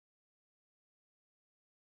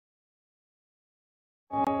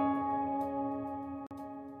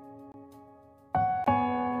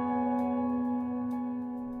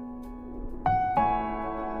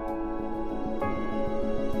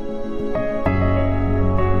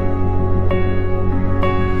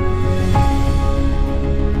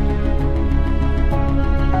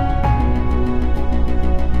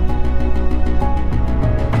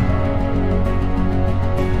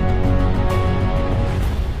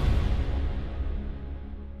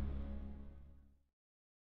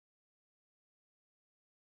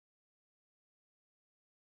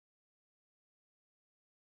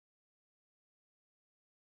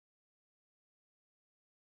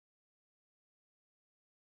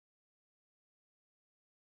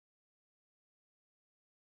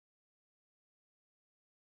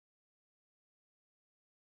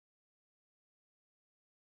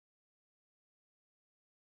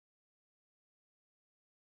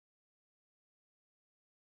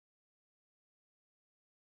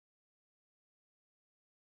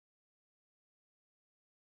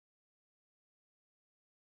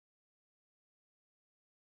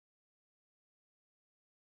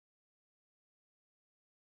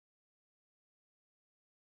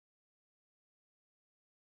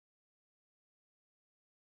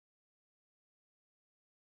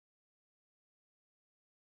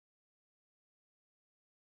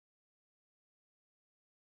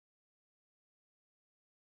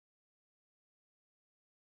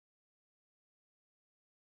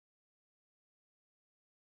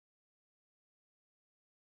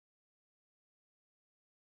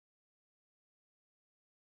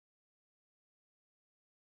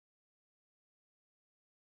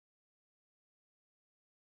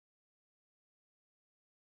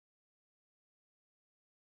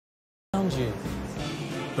around you.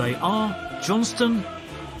 They are Johnston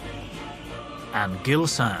and Gill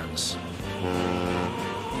Sans.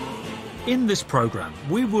 In this programme,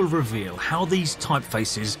 we will reveal how these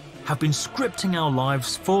typefaces have been scripting our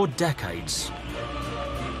lives for decades.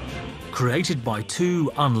 Created by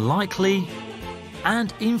two unlikely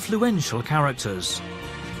and influential characters,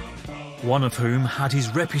 one of whom had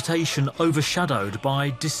his reputation overshadowed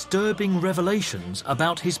by disturbing revelations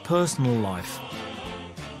about his personal life.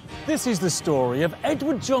 This is the story of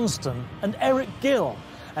Edward Johnston and Eric Gill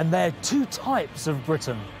and their two types of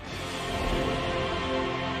Britain.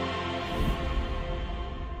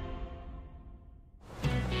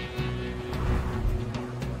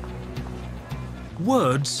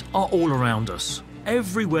 Words are all around us,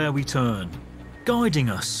 everywhere we turn, guiding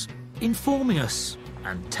us, informing us,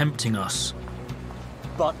 and tempting us.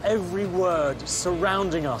 But every word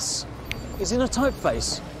surrounding us is in a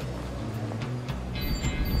typeface.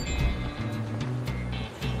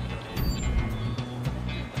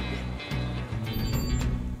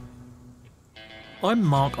 I'm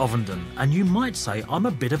Mark Ovenden, and you might say I'm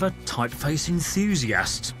a bit of a typeface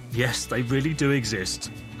enthusiast. Yes, they really do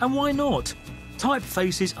exist. And why not?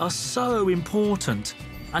 Typefaces are so important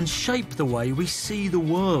and shape the way we see the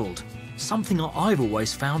world, something I've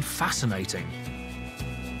always found fascinating.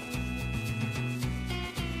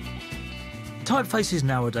 Typefaces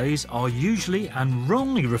nowadays are usually and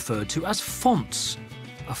wrongly referred to as fonts.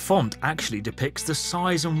 A font actually depicts the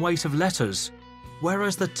size and weight of letters,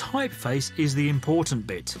 whereas the typeface is the important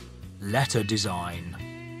bit, letter design.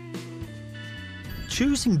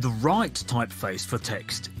 Choosing the right typeface for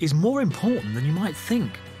text is more important than you might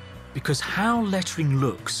think, because how lettering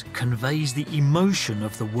looks conveys the emotion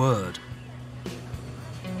of the word.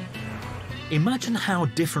 Imagine how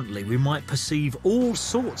differently we might perceive all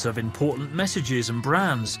sorts of important messages and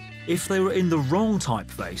brands if they were in the wrong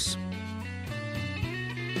typeface.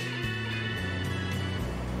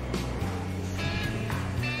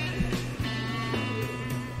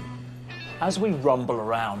 As we rumble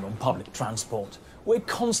around on public transport, we're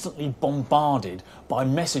constantly bombarded by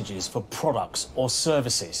messages for products or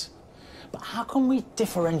services. But how can we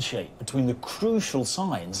differentiate between the crucial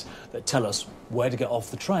signs that tell us where to get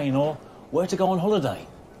off the train or where to go on holiday?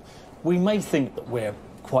 We may think that we're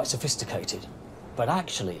quite sophisticated, but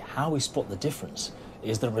actually how we spot the difference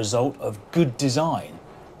is the result of good design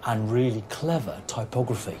and really clever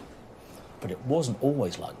typography. But it wasn't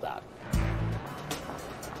always like that.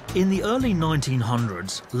 In the early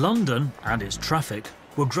 1900s, London and its traffic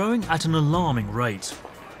were growing at an alarming rate.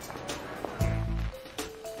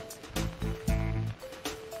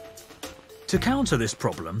 To counter this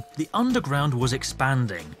problem, the Underground was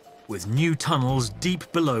expanding, with new tunnels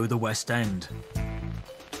deep below the West End,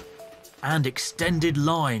 and extended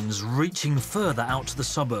lines reaching further out to the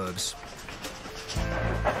suburbs.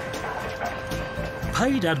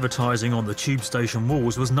 Paid advertising on the tube station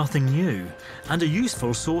walls was nothing new, and a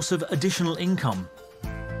useful source of additional income.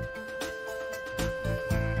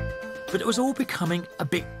 But it was all becoming a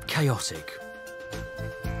bit chaotic.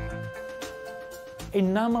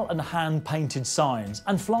 Enamel and hand-painted signs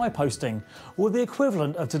and fly posting were the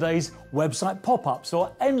equivalent of today's website pop-ups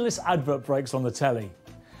or endless advert breaks on the telly.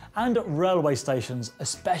 And at railway stations,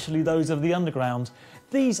 especially those of the Underground,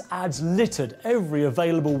 these ads littered every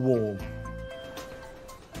available wall.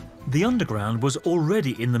 The Underground was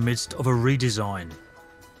already in the midst of a redesign.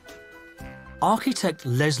 Architect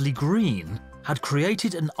Leslie Green had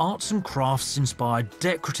created an arts and crafts inspired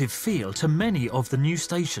decorative feel to many of the new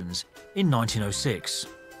stations in 1906.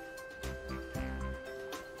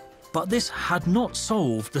 But this had not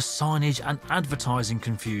solved the signage and advertising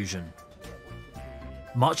confusion.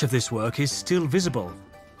 Much of this work is still visible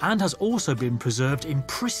and has also been preserved in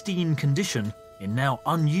pristine condition in now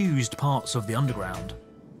unused parts of the Underground.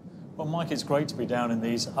 Well, Mike, it's great to be down in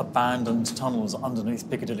these abandoned tunnels underneath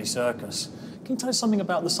Piccadilly Circus. Can you tell us something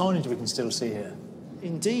about the signage we can still see here?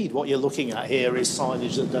 Indeed, what you're looking at here is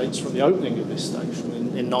signage that dates from the opening of this station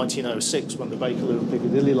in 1906 when the Bakerloo and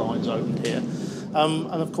Piccadilly lines opened here.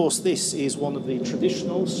 And of course this is one of the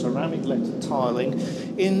traditional ceramic lettered tiling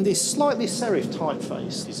in this slightly serif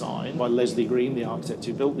typeface design by Leslie Green, the architect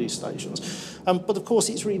who built these stations. But of course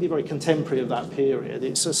it's really very contemporary of that period.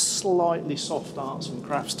 It's a slightly soft arts and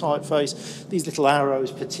crafts typeface. These little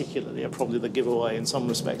arrows particularly are probably the giveaway in some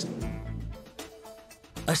respects.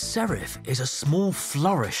 A serif is a small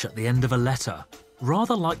flourish at the end of a letter,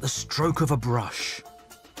 rather like the stroke of a brush.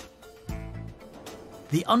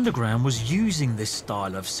 The Underground was using this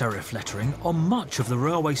style of serif lettering on much of the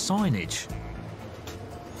railway signage.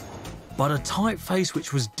 But a typeface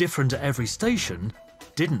which was different at every station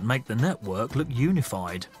didn't make the network look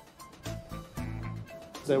unified.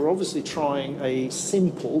 They were obviously trying a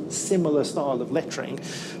simple, similar style of lettering,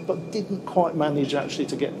 but didn't quite manage actually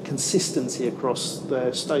to get consistency across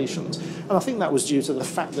their stations. And I think that was due to the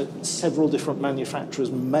fact that several different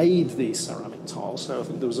manufacturers made these ceramic tiles, so I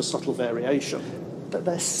think there was a subtle variation. But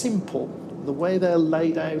they're simple. The way they're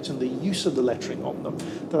laid out and the use of the lettering on them,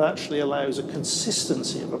 that actually allows a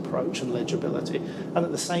consistency of approach and legibility, and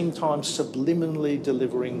at the same time subliminally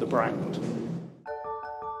delivering the brand.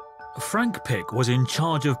 Frank Pick was in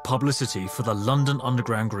charge of publicity for the London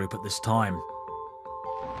Underground Group at this time.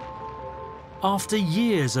 After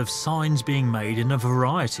years of signs being made in a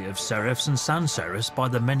variety of serifs and sans serifs by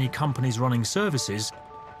the many companies running services,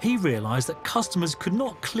 he realised that customers could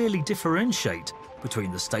not clearly differentiate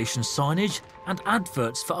between the station signage and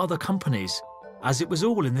adverts for other companies, as it was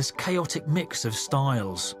all in this chaotic mix of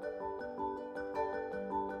styles.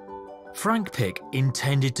 Frank Pick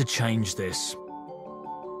intended to change this.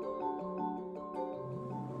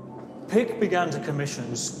 Pick began to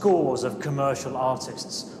commission scores of commercial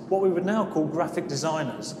artists, what we would now call graphic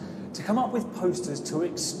designers, to come up with posters to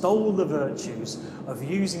extol the virtues of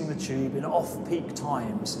using the tube in off-peak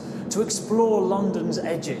times, to explore London's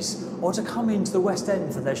edges, or to come into the West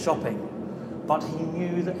End for their shopping. But he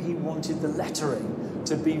knew that he wanted the lettering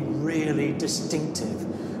to be really distinctive,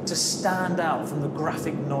 to stand out from the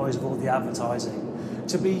graphic noise of all the advertising,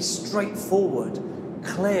 to be straightforward,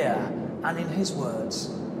 clear, and in his words,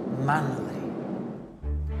 manly.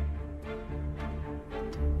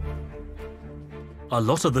 A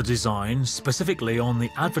lot of the designs, specifically on the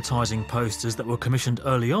advertising posters that were commissioned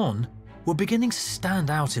early on, were beginning to stand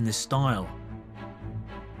out in this style.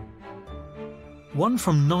 One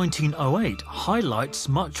from 1908 highlights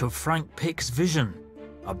much of Frank Pick's vision,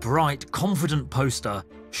 a bright, confident poster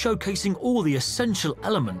showcasing all the essential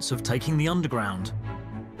elements of taking the Underground.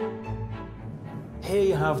 Here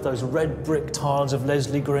you have those red brick tiles of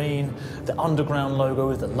Leslie Green, the Underground logo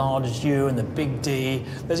with the large U and the big D.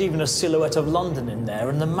 There's even a silhouette of London in there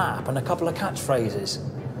and the map and a couple of catchphrases.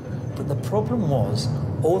 But the problem was,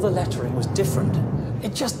 all the lettering was different.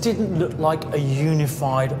 It just didn't look like a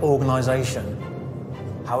unified organisation.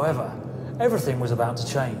 However, everything was about to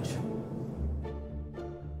change.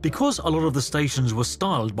 Because a lot of the stations were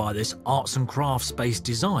styled by this arts and crafts-based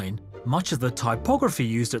design, much of the typography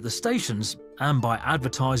used at the stations and by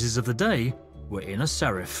advertisers of the day were in a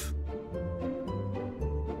serif.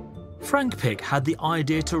 Frank Pick had the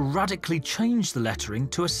idea to radically change the lettering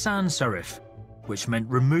to a sans serif, which meant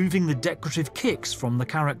removing the decorative kicks from the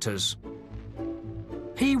characters.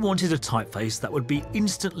 He wanted a typeface that would be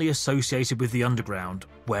instantly associated with the Underground,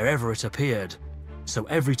 wherever it appeared, so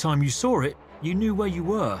every time you saw it, you knew where you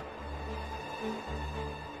were.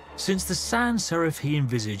 Since the sans serif he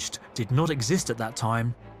envisaged did not exist at that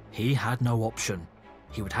time, he had no option.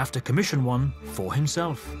 He would have to commission one for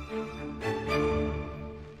himself.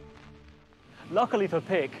 Luckily for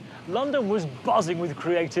Pick, London was buzzing with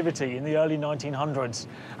creativity in the early 1900s,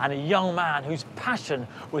 and a young man whose passion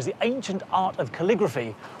was the ancient art of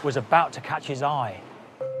calligraphy was about to catch his eye.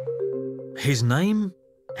 His name?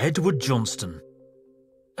 Edward Johnston.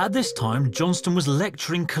 At this time, Johnston was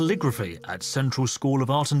lecturing calligraphy at Central School of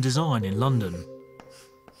Art and Design in London.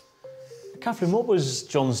 Catherine, what was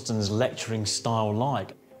Johnston's lecturing style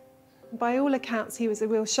like? By all accounts, he was a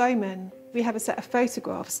real showman. We have a set of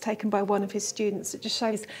photographs taken by one of his students that just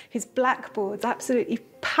shows his blackboards absolutely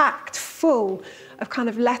packed full of kind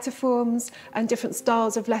of letter forms and different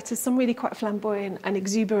styles of letters, some really quite flamboyant and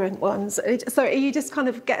exuberant ones. So you just kind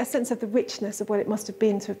of get a sense of the richness of what it must have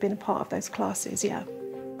been to have been a part of those classes, yeah.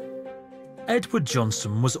 Edward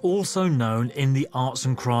Johnston was also known in the arts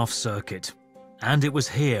and crafts circuit, and it was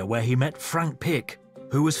here where he met Frank Pick,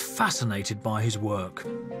 who was fascinated by his work.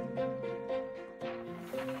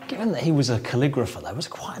 Given that he was a calligrapher, that was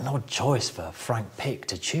quite an odd choice for Frank Pick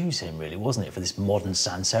to choose him, really, wasn't it, for this modern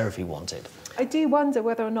sans serif he wanted? I do wonder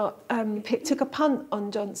whether or not Pick took a punt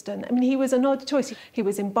on Johnston. I mean, he was an odd choice. He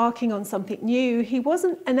was embarking on something new. He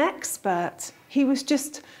wasn't an expert. He was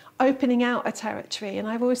just opening out a territory, and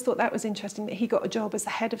I've always thought that was interesting, that he got a job as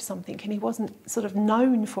the head of something and he wasn't sort of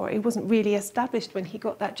known for it. He wasn't really established when he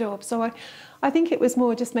got that job. So I think it was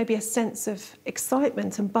more just maybe a sense of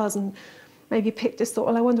excitement and buzz, and maybe Pick just thought,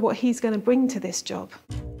 well, I wonder what he's going to bring to this job.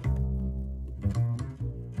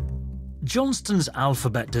 Johnston's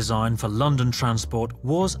alphabet design for London transport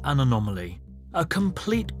was an anomaly, a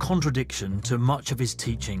complete contradiction to much of his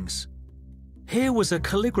teachings. Here was a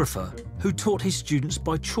calligrapher who taught his students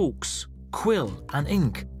by chalks, quill and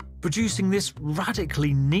ink, producing this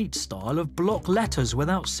radically neat style of block letters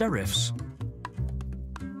without serifs.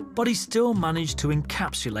 but he still managed to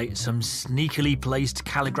encapsulate some sneakily placed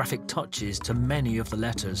calligraphic touches to many of the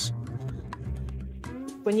letters.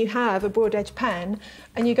 When you have a broad edge pen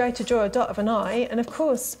and you go to draw a dot of an I, and of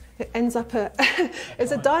course it ends up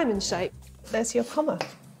as a diamond shape, there's your comma.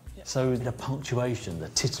 So the punctuation, the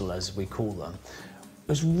tittle as we call them,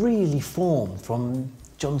 was really formed from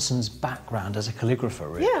Johnston's background as a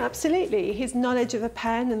calligrapher, really. Yeah, absolutely. His knowledge of a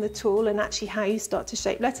pen and the tool and actually how you start to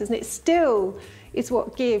shape letters. And it still is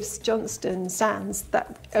what gives Gill Sans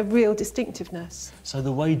that a real distinctiveness. So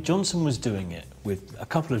the way Johnston was doing it, with a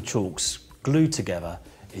couple of chalks glued together,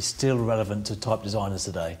 is still relevant to type designers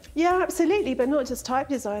today. Yeah, absolutely, but not just type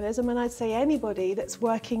designers. I mean, I'd say anybody that's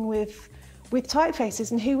working with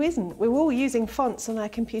typefaces, and who isn't? We're all using fonts on our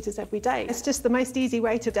computers every day. It's just the most easy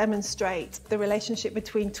way to demonstrate the relationship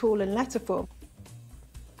between tool and letter form.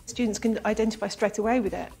 Students can identify straight away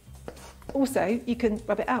with it. Also, you can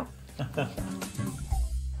rub it out.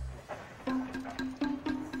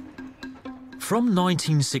 From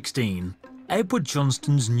 1916, Edward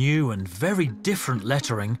Johnston's new and very different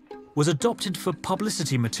lettering was adopted for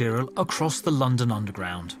publicity material across the London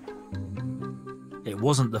Underground. It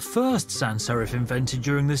wasn't the first sans serif invented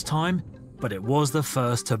during this time, but it was the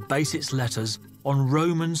first to base its letters on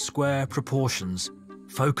Roman square proportions,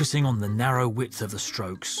 focusing on the narrow width of the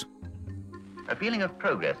strokes. A feeling of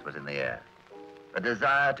progress was in the air, a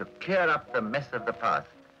desire to clear up the mess of the past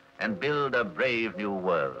and build a brave new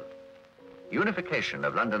world. Unification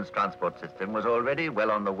of London's transport system was already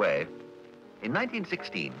well on the way. In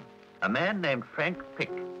 1916, a man named Frank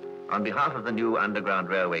Pick, on behalf of the new Underground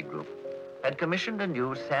Railway Group, had commissioned a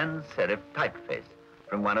new sans serif typeface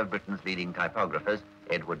from one of Britain's leading typographers,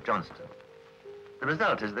 Edward Johnston. The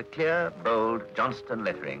result is the clear, bold Johnston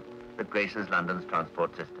lettering that graces London's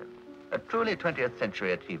transport system, a truly 20th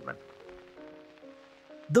century achievement.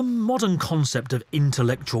 The modern concept of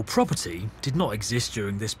intellectual property did not exist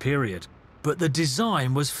during this period, but the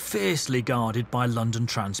design was fiercely guarded by London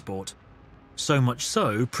Transport. So much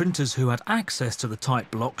so, printers who had access to the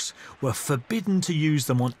type blocks were forbidden to use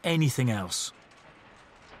them on anything else.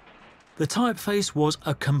 The typeface was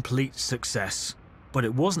a complete success, but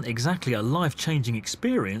it wasn't exactly a life-changing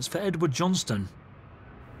experience for Edward Johnston.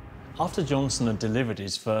 After Johnston had delivered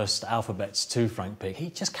his first alphabets to Frank Pick, he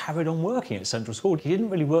just carried on working at Central School. He didn't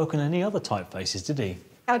really work on any other typefaces, did he?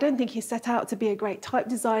 I don't think he set out to be a great type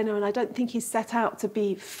designer, and I don't think he set out to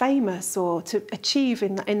be famous or to achieve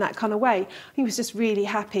in that kind of way. He was just really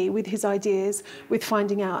happy with his ideas, with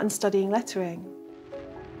finding out and studying lettering.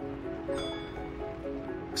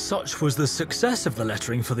 Such was the success of the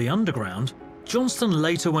lettering for the Underground, Johnston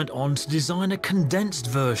later went on to design a condensed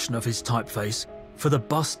version of his typeface for the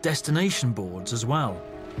bus destination boards as well.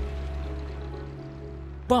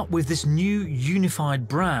 But with this new unified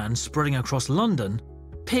brand spreading across London,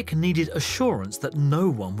 Pick needed assurance that no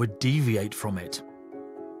one would deviate from it.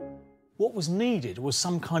 What was needed was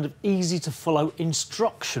some kind of easy-to-follow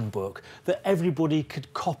instruction book that everybody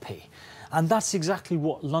could copy. And that's exactly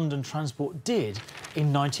what London Transport did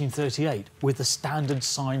in 1938 with the Standard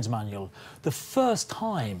Signs Manual, the first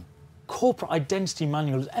time corporate identity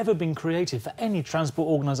manual has ever been created for any transport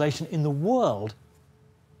organisation in the world.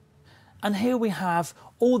 And here we have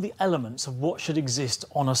all the elements of what should exist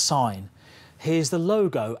on a sign. Here's the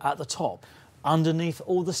logo at the top, underneath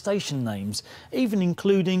all the station names, even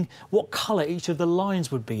including what colour each of the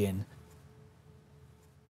lines would be in.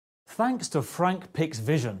 Thanks to Frank Pick's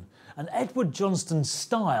vision and Edward Johnston's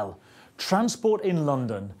style, Transport in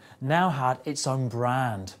London now had its own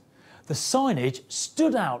brand. The signage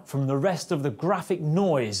stood out from the rest of the graphic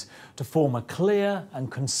noise to form a clear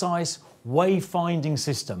and concise wayfinding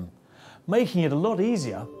system, making it a lot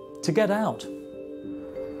easier to get out.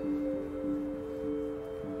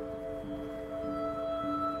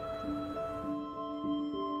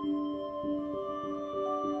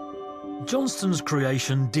 Johnston's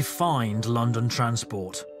creation defined London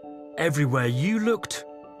Transport. Everywhere you looked,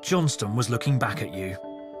 Johnston was looking back at you.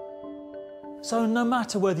 So no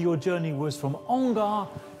matter whether your journey was from Ongar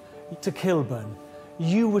to Kilburn,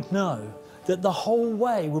 you would know that the whole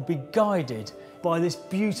way would be guided by this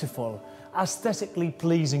beautiful, aesthetically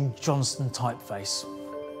pleasing Johnston typeface.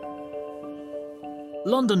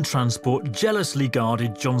 London Transport jealously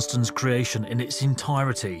guarded Johnston's creation in its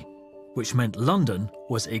entirety, which meant London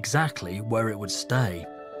was exactly where it would stay.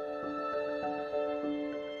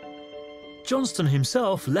 Johnston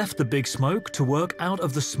himself left the Big Smoke to work out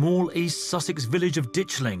of the small East Sussex village of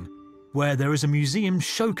Ditchling, where there is a museum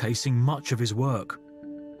showcasing much of his work.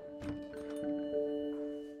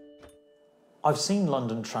 I've seen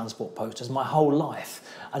London Transport posters my whole life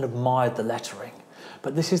and admired the lettering.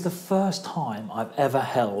 but this is the first time I've ever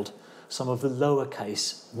held some of the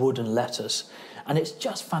lowercase wooden letters, and it's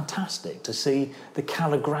just fantastic to see the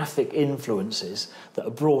calligraphic influences that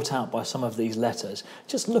are brought out by some of these letters.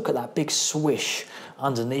 Just look at that big swish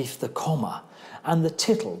underneath the comma, and the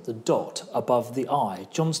tittle, the dot above the I,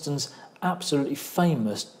 Johnston's absolutely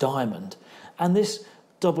famous diamond, and this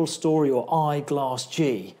double story or eyeglass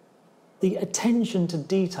G. The attention to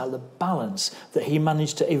detail, the balance that he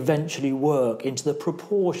managed to eventually work into the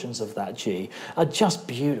proportions of that G are just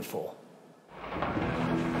beautiful.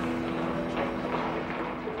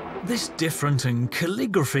 This different and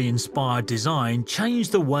calligraphy-inspired design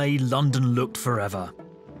changed the way London looked forever.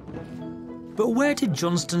 But where did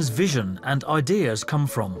Johnston's vision and ideas come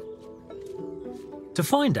from? To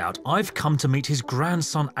find out, I've come to meet his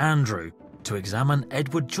grandson Andrew to examine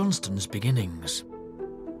Edward Johnston's beginnings.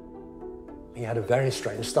 He had a very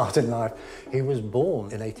strange start in life. He was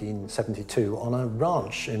born in 1872 on a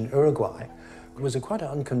ranch in Uruguay. It was quite an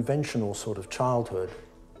unconventional sort of childhood.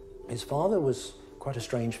 His father was quite a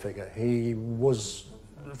strange figure. He was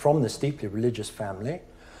from this deeply religious family,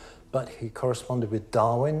 but he corresponded with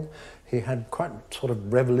Darwin. He had quite sort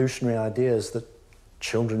of revolutionary ideas that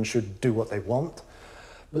children should do what they want.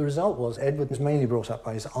 The result was Edward was mainly brought up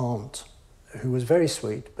by his aunt, who was very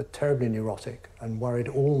sweet but terribly neurotic and worried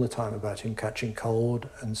all the time about him catching cold,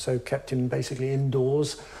 and so kept him basically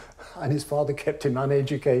indoors, and his father kept him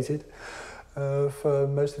uneducated for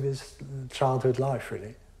most of his childhood life,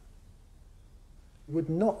 really. You would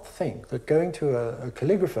not think that going to a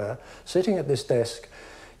calligrapher, sitting at this desk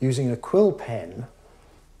using a quill pen,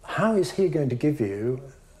 how is he going to give you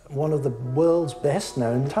one of the world's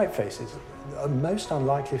best-known typefaces, a most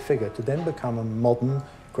unlikely figure to then become a modern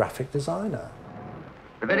graphic designer?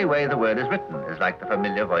 The very way the word is written is like the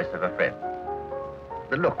familiar voice of a friend.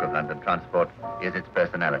 The look of London transport is its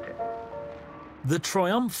personality. The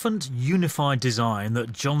triumphant, unified design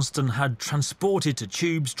that Johnston had transported to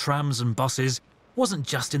tubes, trams and buses wasn't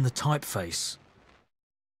just in the typeface.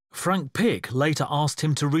 Frank Pick later asked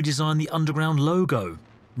him to redesign the Underground logo,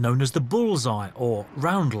 known as the bullseye or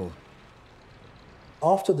roundel.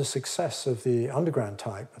 After the success of the Underground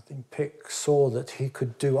type, I think Pick saw that he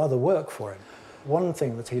could do other work for him. One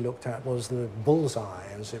thing that he looked at was the bullseye,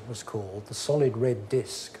 as it was called, the solid red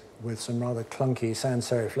disc with some rather clunky sans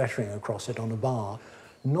serif lettering across it on a bar.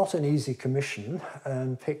 Not an easy commission,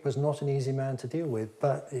 and Pick was not an easy man to deal with,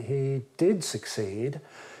 but he did succeed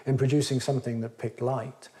in producing something that Pick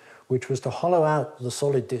liked, which was to hollow out the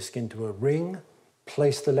solid disc into a ring,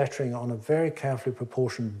 place the lettering on a very carefully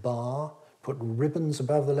proportioned bar, put ribbons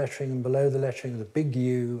above the lettering and below the lettering with a big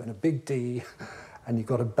U and a big D, and you've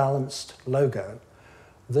got a balanced logo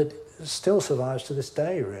that still survives to this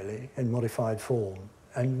day, really, in modified form,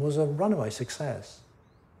 and was a runaway success.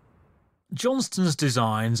 Johnston's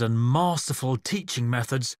designs and masterful teaching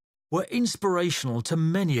methods were inspirational to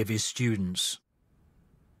many of his students.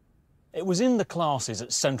 It was in the classes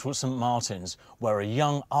at Central St Martin's where a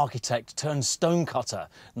young architect turned stonecutter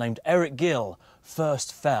named Eric Gill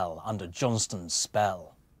first fell under Johnston's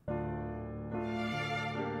spell.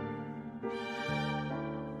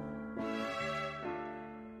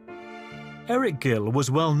 Eric Gill was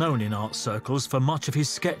well known in art circles for much of his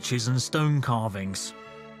sketches and stone carvings.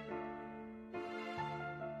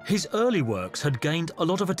 His early works had gained a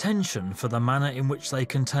lot of attention for the manner in which they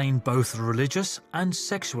contained both religious and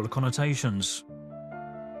sexual connotations.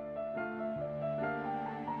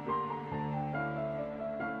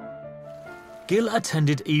 Gill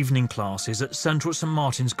attended evening classes at Central St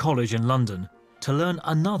Martin's College in London to learn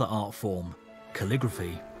another art form,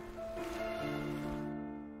 calligraphy.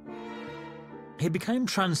 He became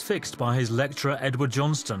transfixed by his lecturer Edward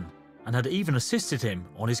Johnston and had even assisted him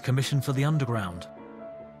on his commission for the Underground.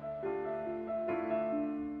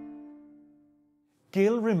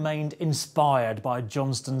 Gill remained inspired by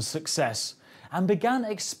Johnston's success and began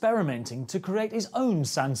experimenting to create his own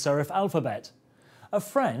sans serif alphabet. A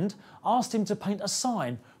friend asked him to paint a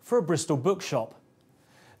sign for a Bristol bookshop.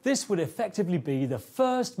 This would effectively be the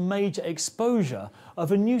first major exposure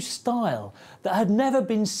of a new style that had never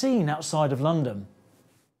been seen outside of London.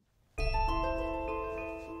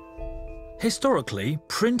 Historically,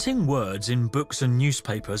 printing words in books and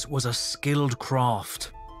newspapers was a skilled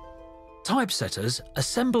craft. Typesetters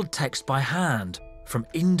assembled text by hand from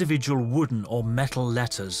individual wooden or metal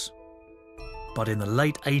letters. But in the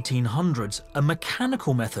late 1800s, a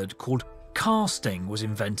mechanical method called casting was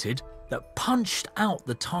invented that punched out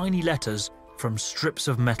the tiny letters from strips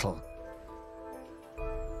of metal.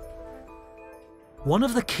 One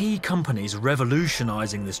of the key companies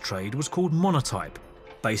revolutionising this trade was called Monotype,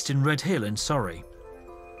 based in Red Hill in Surrey.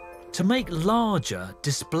 To make larger,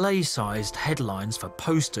 display-sized headlines for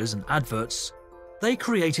posters and adverts, they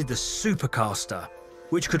created the Supercaster,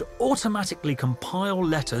 which could automatically compile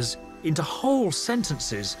letters into whole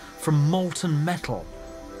sentences from molten metal.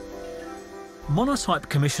 Monotype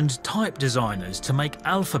commissioned type designers to make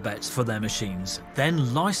alphabets for their machines,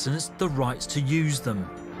 then licensed the rights to use them.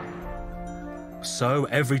 So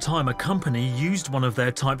every time a company used one of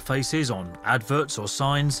their typefaces on adverts or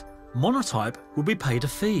signs, Monotype would be paid a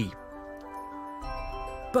fee.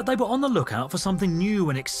 But they were on the lookout for something new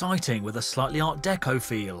and exciting with a slightly Art Deco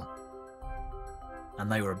feel. And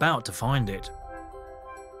they were about to find it.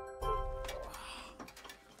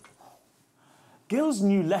 Gill's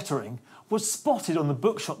new lettering was spotted on the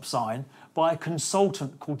bookshop sign by a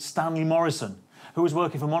consultant called Stanley Morrison, who was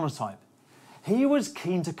working for Monotype. He was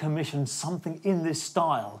keen to commission something in this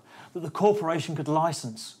style that the corporation could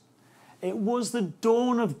license. It was the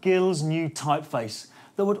dawn of Gill's new typeface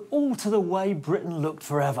that would alter the way Britain looked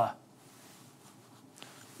forever.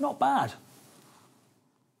 Not bad.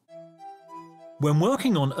 When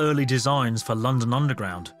working on early designs for London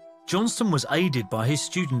Underground, Johnston was aided by his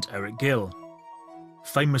student Eric Gill,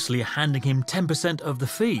 famously handing him 10% of the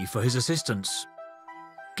fee for his assistance.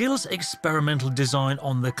 Gill's experimental design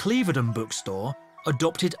on the Clevedon bookstore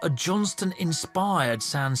adopted a Johnston-inspired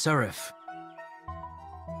sans serif.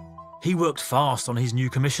 He worked fast on his new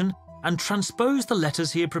commission and transposed the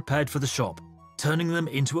letters he had prepared for the shop, turning them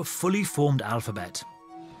into a fully formed alphabet.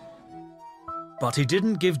 But he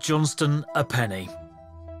didn't give Johnston a penny.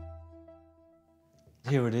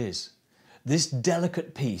 Here it is. This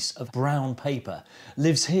delicate piece of brown paper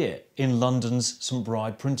lives here in London's St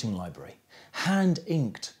Bride Printing Library,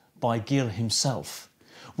 hand-inked by Gill himself,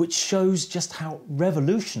 which shows just how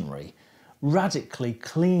revolutionary, radically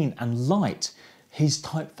clean and light his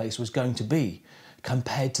typeface was going to be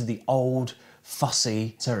compared to the old,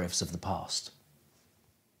 fussy serifs of the past.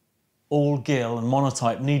 All Gill and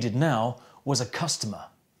Monotype needed now was a customer,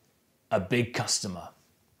 a big customer.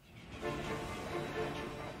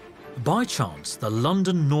 By chance, the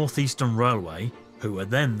London North Eastern Railway, who were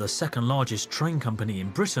then the second largest train company in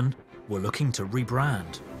Britain, were looking to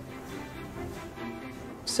rebrand.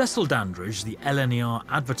 Cecil Dandridge, the LNER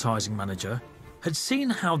advertising manager, had seen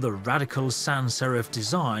how the radical sans serif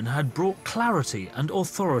design had brought clarity and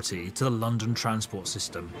authority to the London transport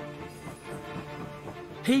system.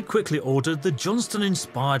 He quickly ordered the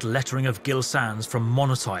Johnston-inspired lettering of Gill Sans from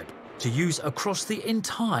Monotype to use across the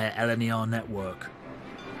entire LNER network,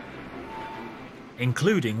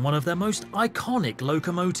 including one of their most iconic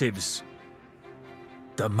locomotives,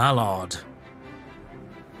 the Mallard.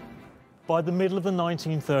 By the middle of the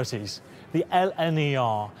 1930s, the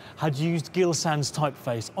LNER had used Gill Sans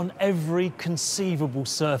typeface on every conceivable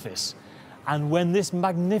surface. And when this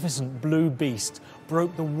magnificent blue beast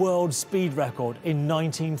broke the world speed record in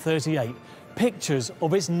 1938, pictures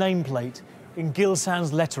of its nameplate in Gill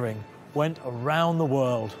Sans lettering went around the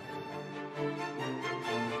world.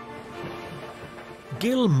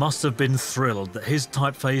 Gill must have been thrilled that his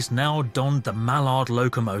typeface now donned the Mallard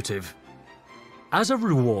locomotive. As a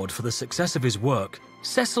reward for the success of his work,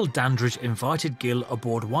 Cecil Dandridge invited Gill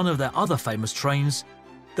aboard one of their other famous trains,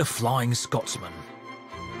 the Flying Scotsman.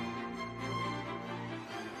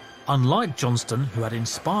 Unlike Johnston, who had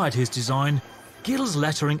inspired his design, Gill's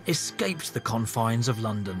lettering escaped the confines of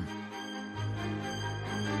London.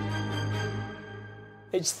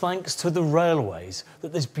 It's thanks to the railways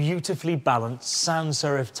that this beautifully balanced sans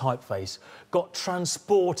serif typeface got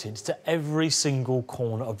transported to every single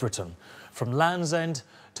corner of Britain, from Land's End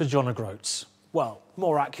to John O'Groats. Well,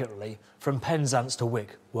 more accurately, from Penzance to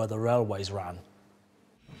Wick, where the railways ran.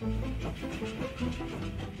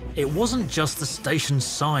 It wasn't just the station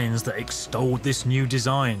signs that extolled this new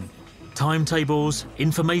design. Timetables,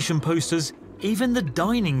 information posters, even the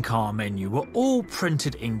dining car menu were all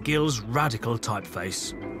printed in Gill's radical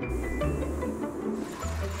typeface.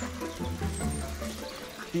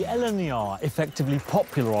 The LNER effectively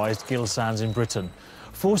popularised Gill Sans in Britain,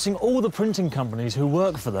 forcing all the printing companies who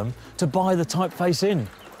work for them to buy the typeface in.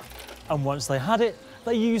 And once they had it,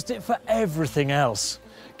 they used it for everything else.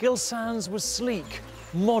 Gill Sans was sleek,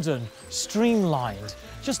 modern, streamlined,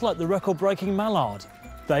 just like the record-breaking Mallard.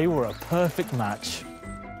 They were a perfect match.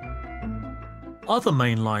 Other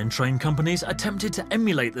mainline train companies attempted to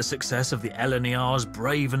emulate the success of the LNER's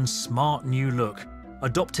brave and smart new look,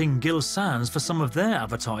 adopting Gill Sans for some of their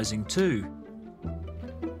advertising too.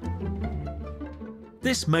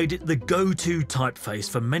 This made it the go-to typeface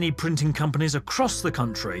for many printing companies across the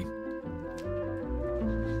country.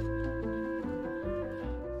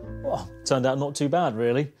 Well, turned out not too bad,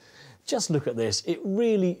 really. Just look at this. It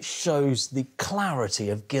really shows the clarity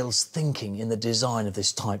of Gill's thinking in the design of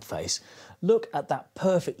this typeface. Look at that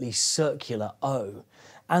perfectly circular O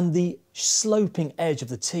and the sloping edge of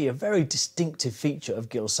the T, a very distinctive feature of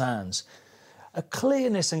Gill Sans. A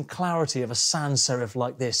clearness and clarity of a sans serif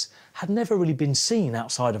like this had never really been seen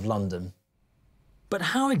outside of London. But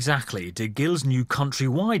how exactly did Gill's new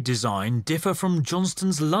countrywide design differ from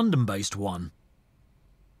Johnston's London-based one?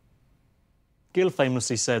 Gill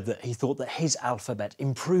famously said that he thought that his alphabet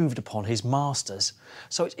improved upon his master's,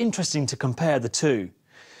 so it's interesting to compare the two.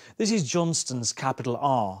 This is Johnston's capital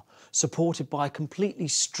R, supported by a completely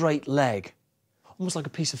straight leg, almost like a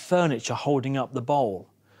piece of furniture holding up the bowl.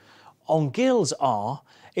 On Gill's R,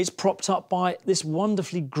 it's propped up by this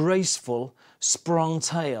wonderfully graceful sprung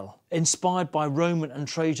tail, inspired by Roman and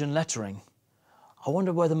Trajan lettering. I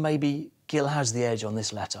wonder whether maybe Gill has the edge on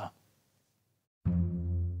this letter.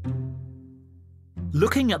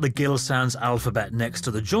 Looking at the Gill Sans alphabet next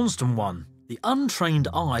to the Johnston one, the untrained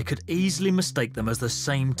eye could easily mistake them as the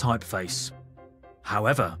same typeface.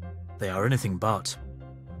 However, they are anything but.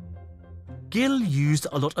 Gill used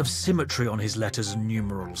a lot of symmetry on his letters and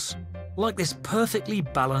numerals, like this perfectly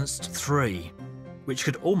balanced 3, which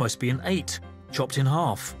could almost be an 8, chopped in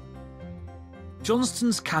half.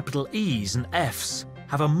 Johnston's capital E's and F's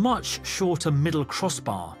have a much shorter middle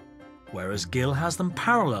crossbar, whereas Gill has them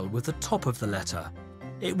parallel with the top of the letter.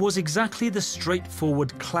 It was exactly the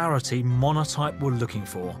straightforward clarity Monotype were looking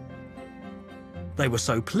for. They were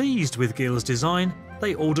so pleased with Gill's design,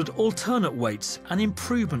 they ordered alternate weights and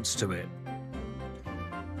improvements to it.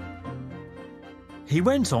 He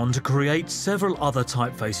went on to create several other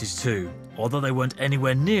typefaces too, although they weren't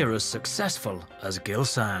anywhere near as successful as Gill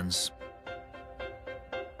Sans.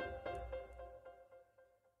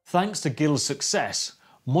 Thanks to Gill's success,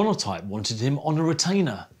 Monotype wanted him on a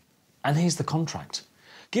retainer. And here's the contract.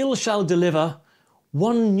 Gill shall deliver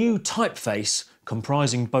one new typeface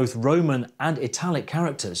comprising both Roman and Italic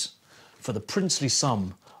characters for the princely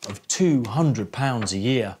sum of £200 a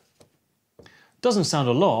year. Doesn't sound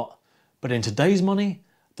a lot, but in today's money,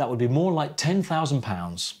 that would be more like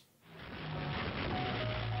 £10,000.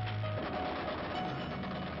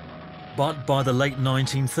 But by the late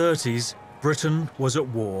 1930s, Britain was at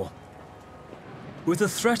war. With the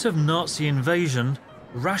threat of Nazi invasion,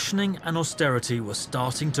 rationing and austerity were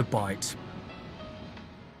starting to bite.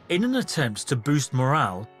 In an attempt to boost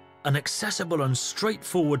morale, an accessible and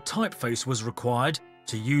straightforward typeface was required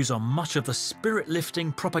to use on much of the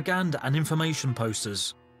spirit-lifting propaganda and information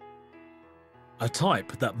posters. A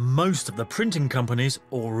type that most of the printing companies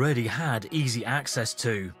already had easy access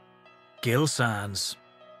to. Gill Sans.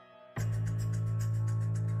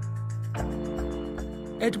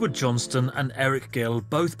 Edward Johnston and Eric Gill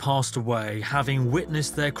both passed away, having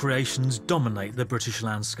witnessed their creations dominate the British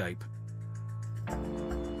landscape.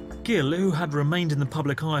 Gill, who had remained in the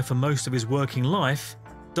public eye for most of his working life,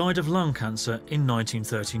 died of lung cancer in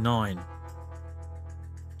 1939.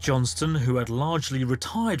 Johnston, who had largely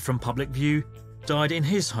retired from public view, died in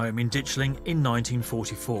his home in Ditchling in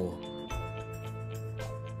 1944.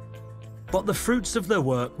 But the fruits of their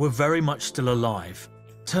work were very much still alive,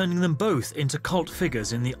 turning them both into cult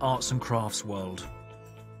figures in the arts and crafts world.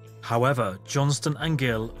 However, Johnston and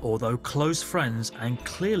Gill, although close friends and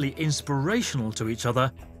clearly inspirational to each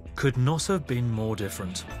other, could not have been more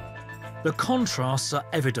different. The contrasts are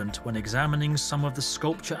evident when examining some of the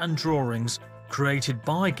sculpture and drawings created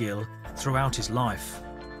by Gill throughout his life.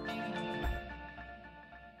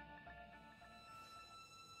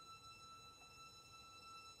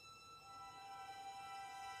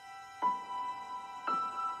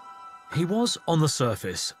 He was, on the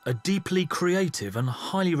surface, a deeply creative and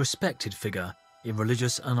highly respected figure in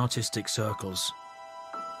religious and artistic circles.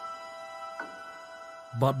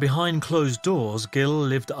 But behind closed doors, Gill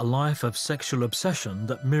lived a life of sexual obsession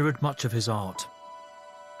that mirrored much of his art.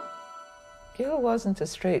 Gill wasn't a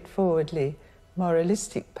straightforwardly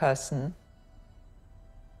moralistic person.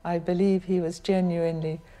 I believe he was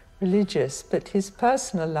genuinely religious, but his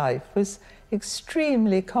personal life was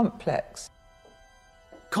extremely complex.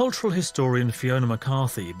 Cultural historian Fiona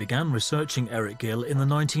McCarthy began researching Eric Gill in the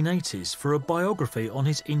 1980s for a biography on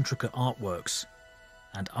his intricate artworks,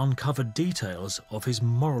 and uncovered details of his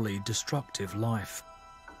morally destructive life.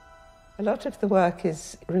 A lot of the work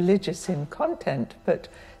is religious in content, but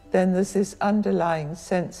then there's this underlying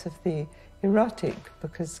sense of the erotic,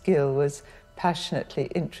 because Gill was passionately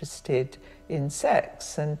interested in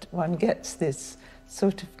sex, and one gets this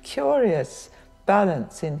sort of curious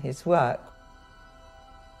balance in his work.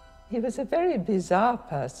 He was a very bizarre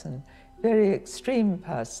person, very extreme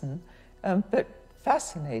person, but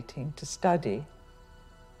fascinating to study.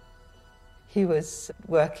 He was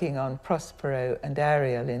working on Prospero and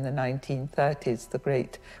Ariel in the 1930s, the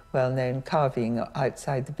great well-known carving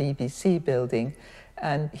outside the BBC building,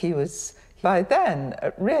 and he was by then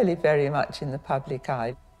really very much in the public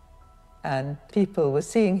eye. And people were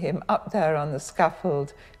seeing him up there on the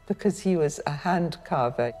scaffold because he was a hand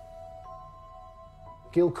carver.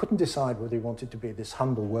 Gill couldn't decide whether he wanted to be this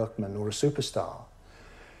humble workman or a superstar.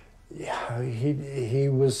 Yeah, he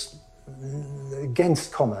was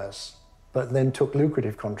against commerce, but then took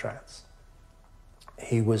lucrative contracts.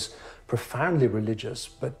 He was profoundly religious,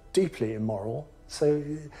 but deeply immoral, so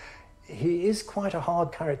he is quite a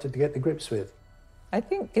hard character to get to grips with. I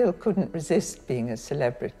think Gill couldn't resist being a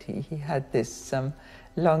celebrity. He had this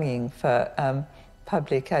longing for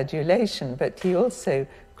public adulation, but he also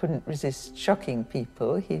couldn't resist shocking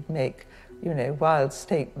people. He'd make, you know, wild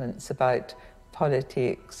statements about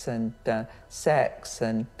politics and sex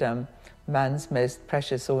and man's most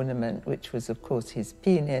precious ornament, which was, of course, his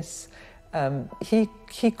penis.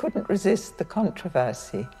 He couldn't resist the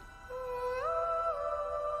controversy.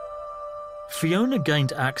 Fiona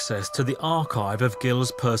gained access to the archive of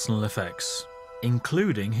Gill's personal effects,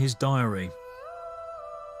 including his diary.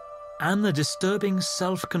 And the disturbing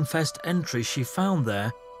self-confessed entries she found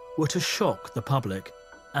there were to shock the public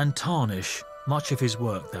and tarnish much of his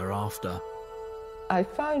work thereafter. I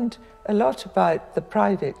found a lot about the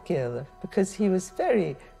private Gill because he was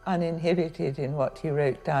very uninhibited in what he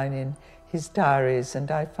wrote down in his diaries,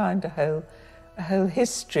 and I found a whole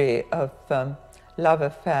history of love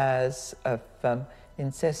affairs, of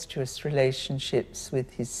incestuous relationships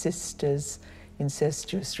with his sisters,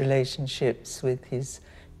 incestuous relationships with his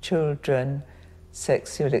children,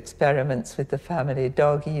 sexual experiments with the family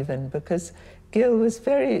dog even, because Gill was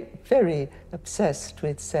very, very obsessed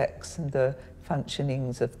with sex and the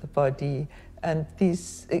functionings of the body, and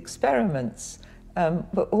these experiments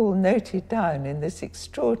were all noted down in this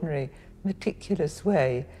extraordinary, meticulous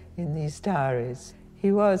way in these diaries.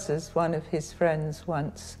 He was, as one of his friends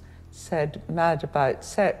once said, mad about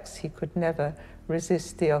sex. He could never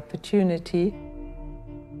resist the opportunity.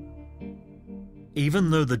 Even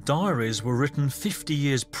though the diaries were written 50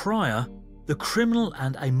 years prior, the criminal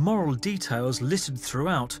and amoral details listed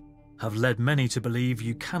throughout have led many to believe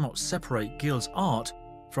you cannot separate Gill's art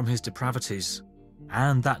from his depravities,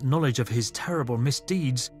 and that knowledge of his terrible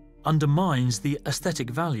misdeeds undermines the aesthetic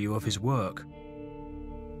value of his work.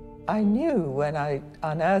 I knew when I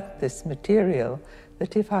unearthed this material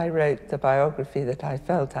that if I wrote the biography that I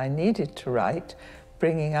felt I needed to write,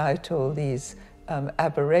 bringing out all these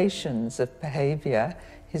aberrations of behaviour,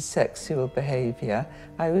 his sexual behaviour,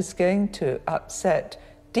 I was going to upset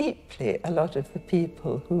deeply a lot of the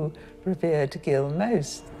people who revered Gill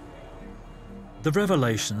most. The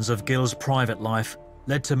revelations of Gill's private life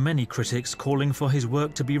led to many critics calling for his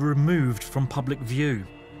work to be removed from public view.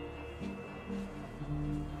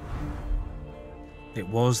 It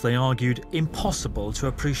was, they argued, impossible to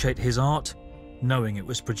appreciate his art, knowing it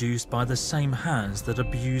was produced by the same hands that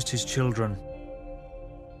abused his children.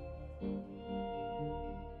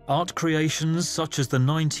 Art creations such as the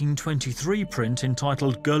 1923 print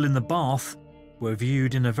entitled Girl in the Bath were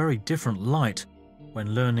viewed in a very different light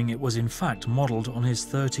when learning it was in fact modelled on his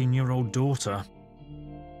 13-year-old daughter.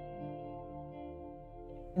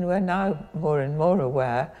 We're now more and more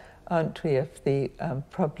aware, aren't we, of the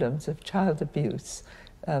problems of child abuse,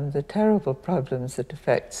 the terrible problems that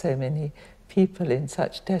affect so many people in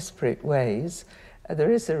such desperate ways.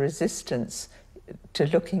 There is a resistance to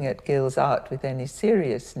looking at Gill's art with any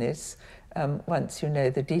seriousness once you know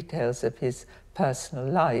the details of his personal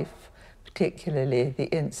life, particularly the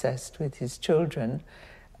incest with his children.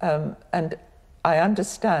 And I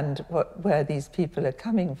understand where these people are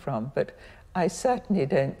coming from, but I certainly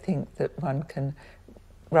don't think that one can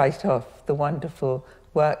write off the wonderful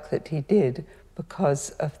work that he did because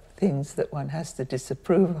of things that one has to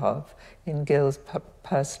disapprove of in Gill's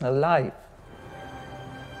personal life.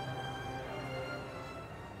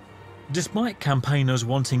 Despite campaigners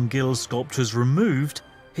wanting Gill's sculptures removed,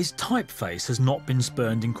 his typeface has not been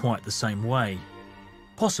spurned in quite the same way,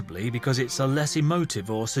 possibly because it's a less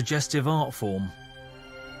emotive or suggestive art form.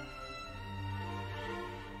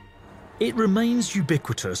 It remains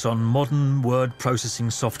ubiquitous on modern word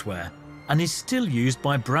processing software and is still used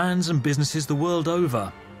by brands and businesses the world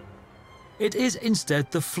over. It is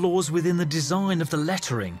instead the flaws within the design of the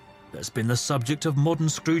lettering that's been the subject of modern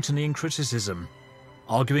scrutiny and criticism,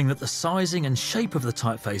 arguing that the sizing and shape of the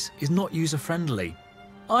typeface is not user-friendly.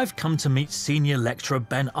 I've come to meet senior lecturer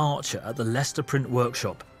Ben Archer at the Leicester Print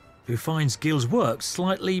Workshop, who finds Gill's work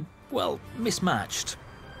slightly, well, mismatched.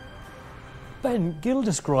 Ben, Gill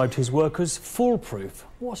described his work as foolproof.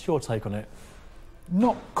 What's your take on it?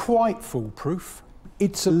 Not quite foolproof.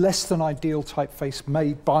 It's a less than ideal typeface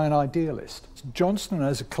made by an idealist. Johnston,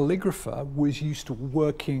 as a calligrapher, was used to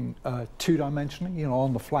working two-dimensionally, you know,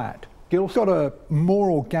 on the flat. Gill's got a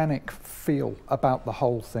more organic feel about the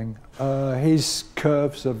whole thing. His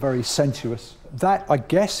curves are very sensuous. That, I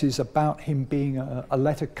guess, is about him being a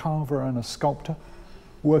letter carver and a sculptor,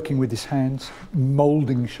 working with his hands,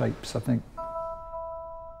 moulding shapes, I think.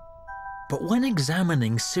 But when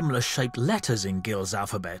examining similar shaped letters in Gill's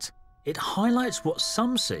alphabet, it highlights what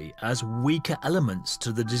some see as weaker elements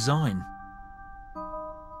to the design.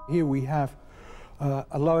 Here we have a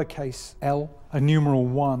lowercase L, a numeral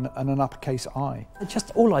 1 and an uppercase I. They're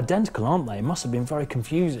just all identical, aren't they? It must have been very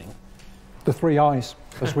confusing. The three I's,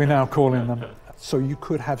 as we're now calling them. So you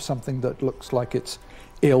could have something that looks like it's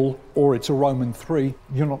ill or it's a Roman 3.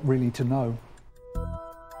 You're not really to know.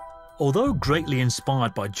 Although greatly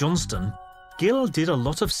inspired by Johnston, Gill did a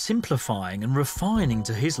lot of simplifying and refining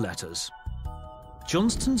to his letters.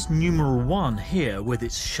 Johnston's numeral 1 here, with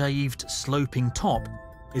its shaved, sloping top,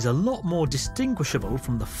 is a lot more distinguishable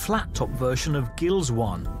from the flat-top version of Gill's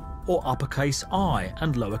 1, or uppercase I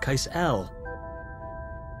and lowercase l.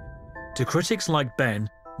 To critics like Ben,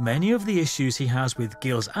 many of the issues he has with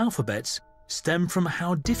Gill's alphabets stem from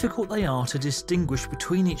how difficult they are to distinguish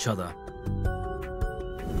between each other.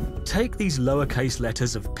 Take these lowercase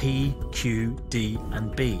letters of P, Q, D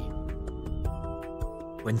and B.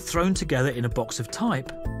 When thrown together in a box of type,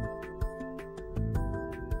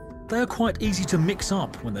 they are quite easy to mix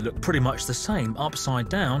up when they look pretty much the same upside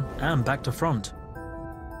down and back to front.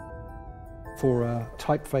 For a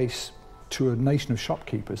typeface to a nation of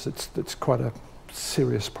shopkeepers, it's quite a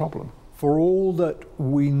serious problem. For all that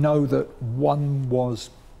we know that one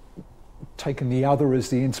was taken the other as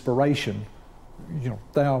the inspiration, you know,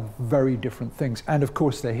 they are very different things. And of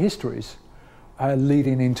course their histories lead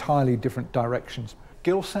in entirely different directions.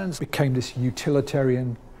 Gill Sans became this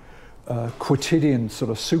utilitarian, quotidian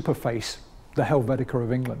sort of superface, the Helvetica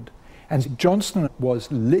of England. And Johnston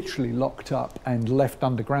was literally locked up and left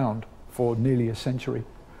underground for nearly a century,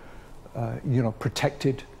 you know,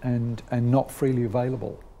 protected and not freely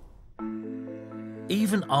available.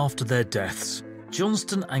 Even after their deaths,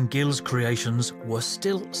 Johnston and Gill's creations were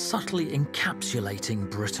still subtly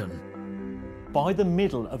encapsulating Britain. By the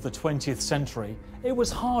middle of the 20th century, it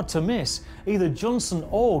was hard to miss either Johnston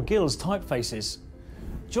or Gill's typefaces.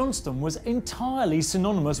 Johnston was entirely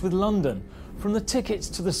synonymous with London, from the tickets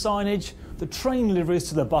to the signage, the train liveries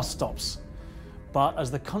to the bus stops. But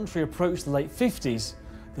as the country approached the late 50s,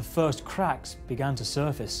 the first cracks began to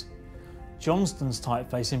surface. Johnston's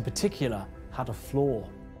typeface in particular had a flaw.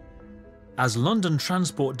 As London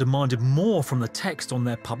Transport demanded more from the text on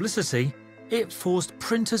their publicity, it forced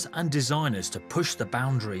printers and designers to push the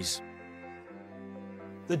boundaries.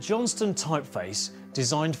 The Johnston typeface,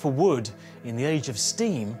 designed for wood in the age of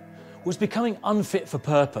steam, was becoming unfit for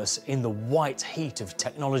purpose in the white heat of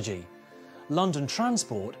technology. London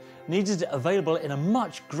Transport needed it available in a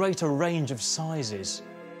much greater range of sizes.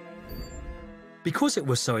 Because it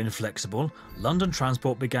was so inflexible, London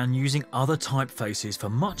Transport began using other typefaces for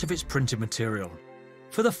much of its printed material.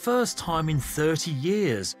 For the first time in 30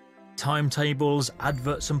 years, timetables,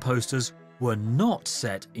 adverts and posters were not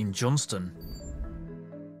set in Johnston.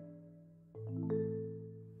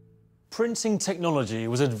 Printing technology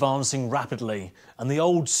was advancing rapidly, and the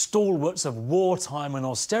old stalwarts of wartime and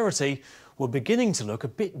austerity were beginning to look a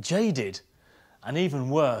bit jaded. And even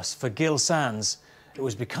worse for Gill Sans, it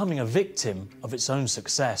was becoming a victim of its own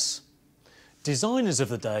success. Designers of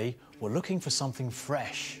the day were looking for something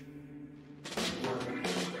fresh.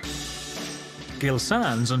 Gill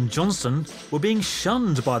Sans and Johnston were being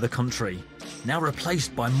shunned by the country, now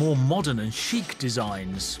replaced by more modern and chic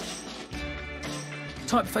designs.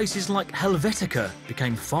 Typefaces like Helvetica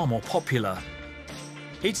became far more popular.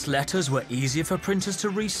 Its letters were easier for printers to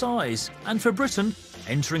resize, and for Britain,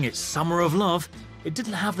 entering its summer of love, it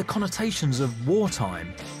didn't have the connotations of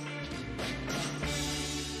wartime.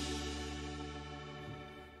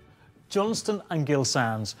 Johnston and Gill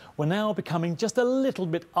Sans were now becoming just a little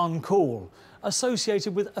bit uncool,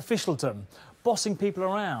 associated with officialdom, bossing people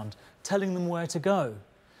around, telling them where to go.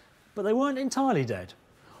 But they weren't entirely dead.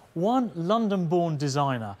 One London-born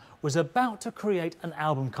designer was about to create an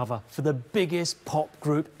album cover for the biggest pop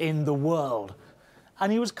group in the world.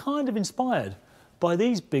 And he was kind of inspired by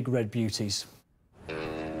these big red beauties.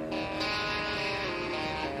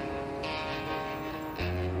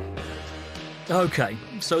 OK,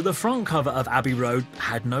 so the front cover of Abbey Road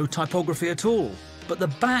had no typography at all. But the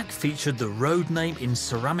back featured the road name in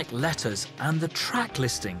ceramic letters, and the track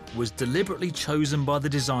listing was deliberately chosen by the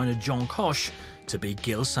designer John Koch to be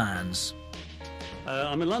Gill Sans.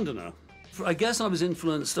 I'm a Londoner. I guess I was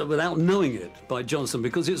influenced without knowing it by Johnston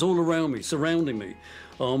because it's all around me, surrounding me,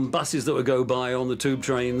 on buses that would go by, on the tube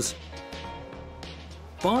trains.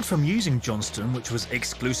 Barred from using Johnston, which was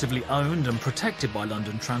exclusively owned and protected by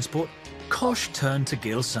London Transport, Koch turned to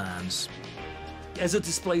Gill Sans. As a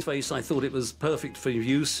display face, I thought it was perfect for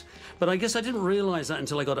use, but I guess I didn't realise that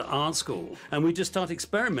until I got to art school. And we just started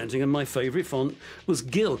experimenting, and my favourite font was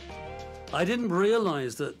Gill. I didn't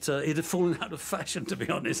realise that it had fallen out of fashion, to be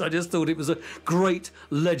honest. I just thought it was a great,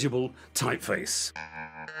 legible typeface.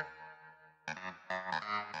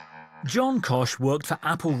 John Koch worked for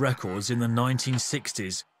Apple Records in the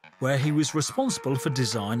 1960s, where he was responsible for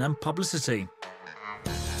design and publicity.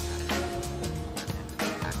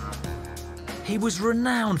 He was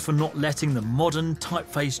renowned for not letting the modern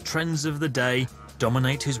typeface trends of the day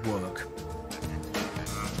dominate his work.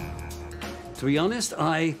 To be honest,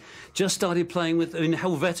 I just started playing with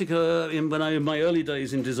Helvetica in my early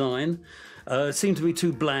days in design. It seemed to be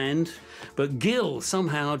too bland, but Gill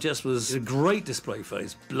somehow just was a great display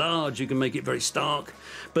face. Large, you can make it very stark,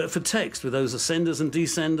 but for text with those ascenders and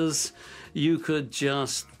descenders, you could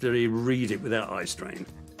just really read it without eye strain.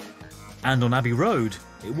 And on Abbey Road,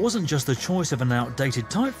 it wasn't just the choice of an outdated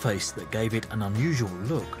typeface that gave it an unusual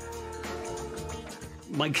look.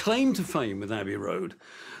 My claim to fame with Abbey Road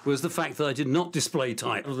was the fact that I did not display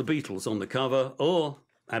type of the Beatles on the cover or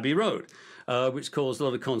Abbey Road, which caused a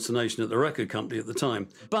lot of consternation at the record company at the time.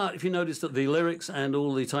 But if you notice that the lyrics and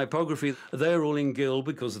all the typography, they're all in Gill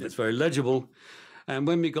because it's very legible. And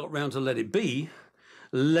when we got round to Let It Be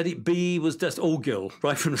was just all Gill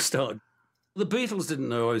right from the start. The Beatles didn't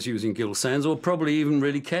know I was using Gill Sans or probably even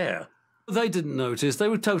really care. They didn't notice. They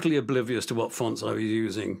were totally oblivious to what fonts I was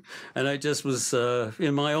using. And it just was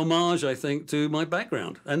in my homage, I think, to my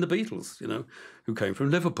background and the Beatles, you know, who came from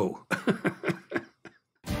Liverpool.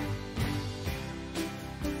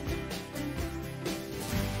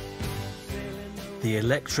 The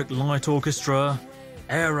Electric Light Orchestra,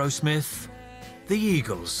 Aerosmith, the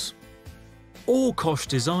Eagles. All Koch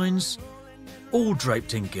designs, all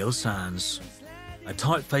draped in Gill Sans. A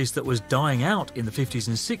typeface that was dying out in the 50s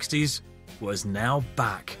and 60s was now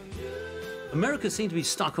back. America seemed to be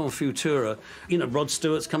stuck on Futura. You know, Rod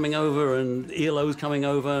Stewart's coming over and ELO's coming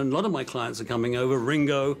over, and a lot of my clients are coming over,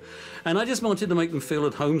 Ringo. And I just wanted to make them feel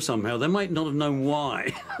at home somehow. They might not have known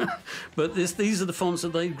why, but these are the fonts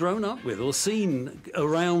that they've grown up with or seen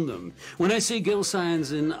around them. When I see Gill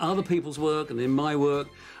Sans in other people's work and in my work,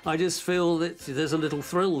 I just feel that there's a little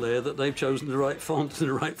thrill there that they've chosen the right font and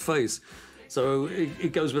the right face. So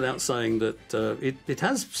it goes without saying that it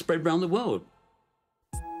has spread around the world.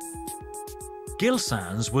 Gill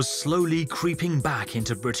Sans was slowly creeping back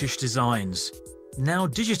into British designs, now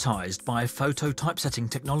digitised by photo typesetting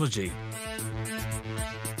technology.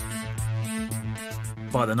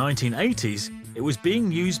 By the 1980s, it was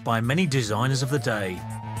being used by many designers of the day.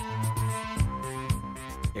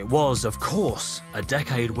 It was, of course, a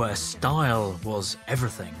decade where style was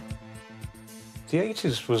everything. The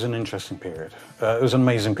 80s was an interesting period. It was an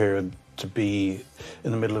amazing period to be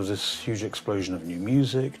in the middle of this huge explosion of new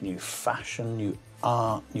music, new fashion, new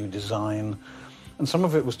art, new design, and some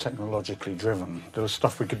of it was technologically driven. There was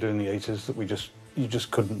stuff we could do in the 80s that you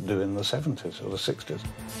just couldn't do in the 70s or the 60s.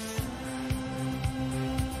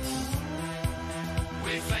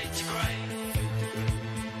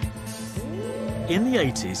 In the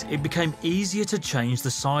 80s, it became easier to change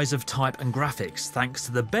the size of type and graphics thanks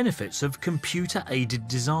to the benefits of computer-aided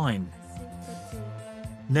design.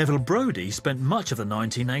 Neville Brody spent much of the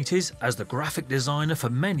 1980s as the graphic designer for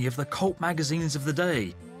many of the cult magazines of the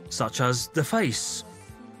day, such as The Face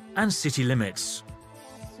and City Limits.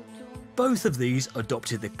 Both of these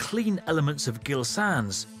adopted the clean elements of Gill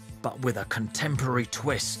Sans, but with a contemporary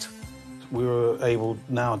twist. We were able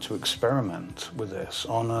now to experiment with this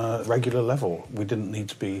on a regular level. We didn't need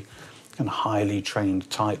to be kind of highly trained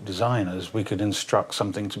type designers. We could instruct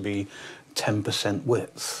something to be 10%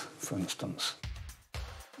 width, for instance.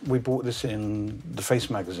 We bought this in The Face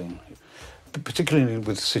magazine. Particularly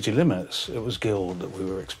with City Limits, it was Gill that we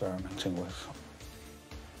were experimenting with.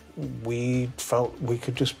 We felt we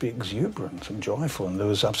could just be exuberant and joyful, and there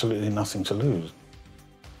was absolutely nothing to lose.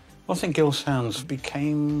 I think Gill Sans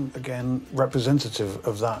became, again, representative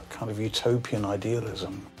of that kind of utopian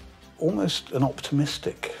idealism. Almost an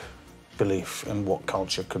optimistic belief in what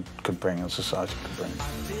culture could bring and society could bring.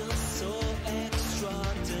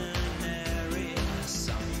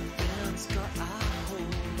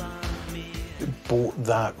 brought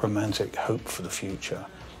that romantic hope for the future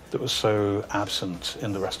that was so absent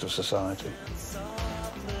in the rest of society.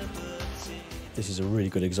 This is a really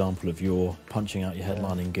good example of your punching out your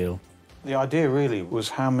headline in Gill. The idea really was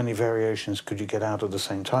how many variations could you get out of the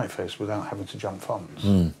same typeface without having to jump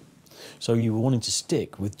fonts. So you were wanting to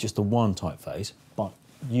stick with just the one typeface, but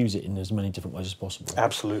use it in as many different ways as possible.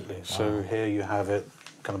 Absolutely. Wow. So here you have it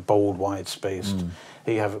kind of bold, wide spaced.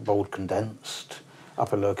 Here you have it bold, condensed.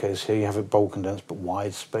 Upper lowercase, here you have it bold, condensed, but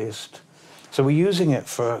wide spaced. So we're using it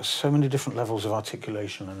for so many different levels of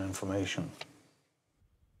articulation and information.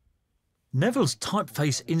 Neville's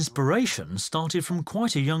typeface inspiration started from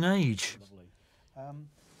quite a young age.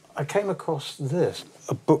 I came across this,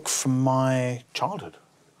 a book from my childhood.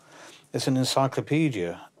 It's an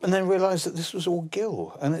encyclopedia, and then realised that this was all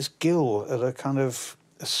Gill, and it's Gill at a kind of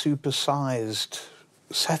a supersized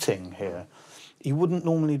setting here. You wouldn't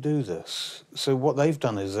normally do this. So what they've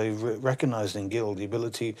done is they've recognised in Gill the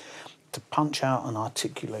ability to punch out and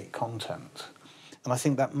articulate content. And I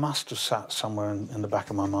think that must have sat somewhere in the back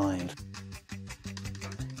of my mind.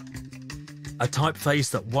 A typeface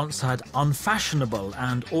that once had unfashionable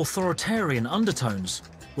and authoritarian undertones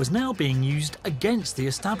was now being used against the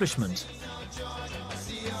establishment.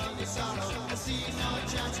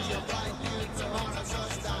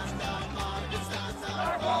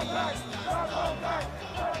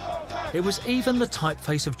 It was even the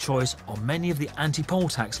typeface of choice on many of the anti-poll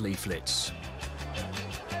tax leaflets.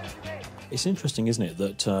 It's interesting, isn't it,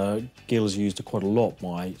 that Gill's used quite a lot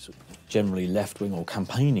by generally left-wing or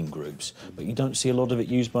campaigning groups, but you don't see a lot of it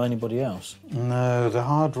used by anybody else. No, the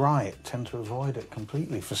hard right tend to avoid it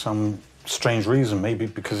completely for some strange reason, maybe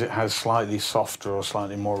because it has slightly softer or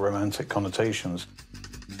slightly more romantic connotations.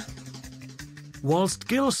 Whilst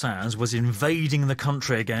Gill Sans was invading the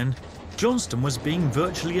country again, Johnston was being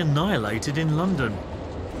virtually annihilated in London.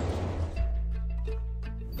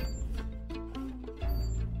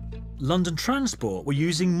 London Transport were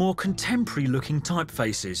using more contemporary-looking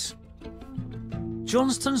typefaces.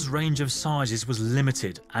 Johnston's range of sizes was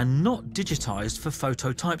limited and not digitised for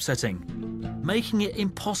photo typesetting, making it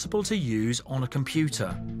impossible to use on a computer.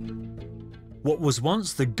 What was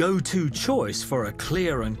once the go-to choice for a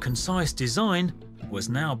clear and concise design was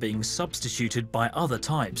now being substituted by other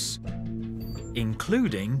types,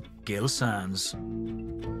 including Gill Sans.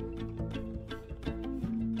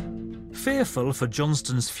 Fearful for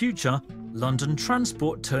Johnston's future, London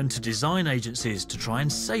Transport turned to design agencies to try and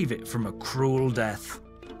save it from a cruel death.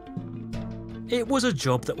 It was a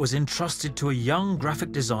job that was entrusted to a young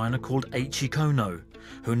graphic designer called Eiichi Kono,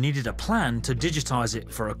 who needed a plan to digitise it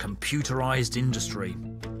for a computerised industry.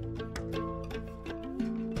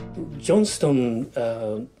 Johnston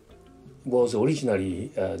was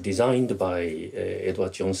originally designed by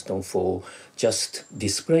Edward Johnston for just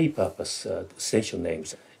display purpose station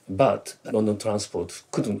names, but London Transport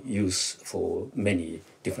couldn't use for many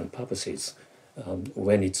different purposes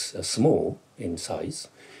when it's small in size,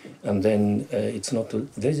 and then it's not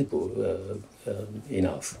visible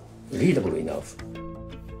enough, readable enough.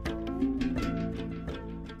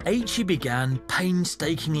 Eiichi began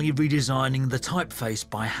painstakingly redesigning the typeface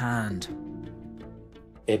by hand.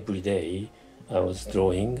 Every day I was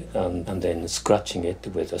drawing and then scratching it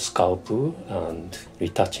with a scalpel and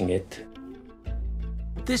retouching it.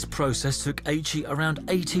 This process took Eiichi around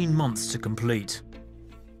 18 months to complete.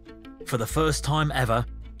 For the first time ever,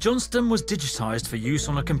 Johnston was digitised for use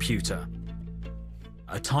on a computer.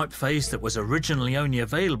 A typeface that was originally only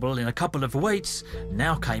available in a couple of weights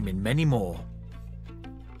now came in many more.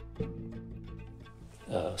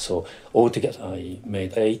 So altogether I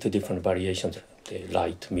made 8 different variations, the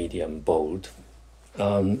light, medium, bold.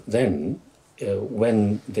 Then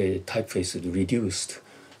when the typeface is reduced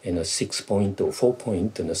in a 6-point or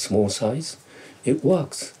 4-point in a small size, it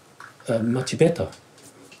works much better.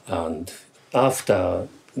 And after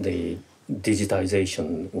the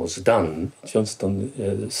digitization was done,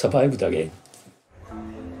 Johnston survived again.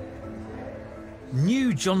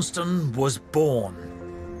 New Johnston was born.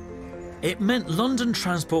 It meant London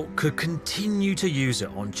Transport could continue to use it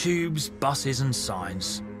on tubes, buses and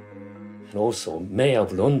signs. And also, Mayor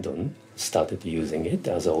of London started using it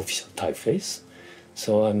as an official typeface.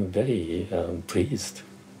 So I'm very pleased.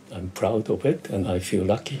 I'm proud of it and I feel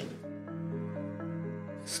lucky.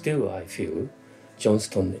 Still, I feel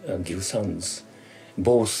Johnston and Gill Sans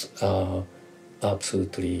both are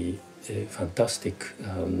absolutely fantastic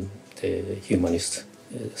humanist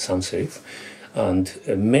sans serif, and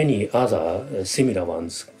many other similar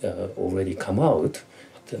ones already come out,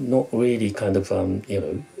 but not really kind of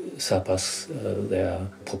surpass their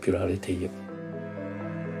popularity.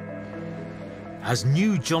 As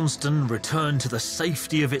New Johnston returned to the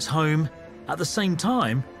safety of its home, at the same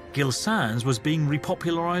time, Gill Sans was being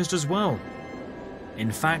repopularised as well.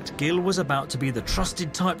 In fact, Gill was about to be the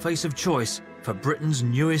trusted typeface of choice for Britain's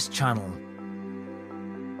newest channel.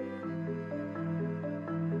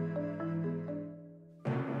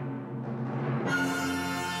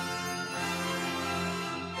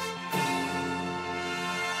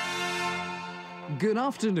 Good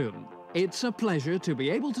afternoon. It's a pleasure to be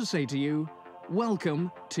able to say to you,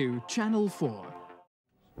 welcome to Channel 4.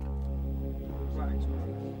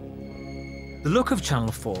 The look of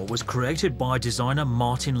Channel 4 was created by designer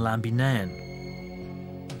Martin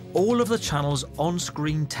Lambie-Nairn. All of the channel's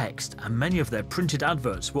on-screen text and many of their printed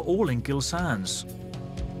adverts were all in Gill Sans.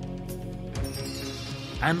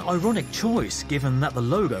 An ironic choice given that the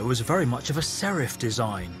logo was very much of a serif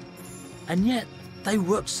design. And yet, they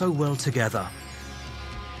worked so well together.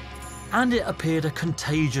 And it appeared a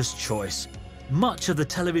contagious choice. Much of the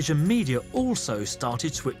television media also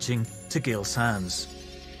started switching to Gill Sans.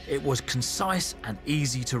 It was concise and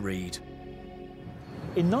easy to read.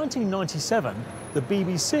 In 1997, the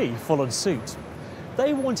BBC followed suit.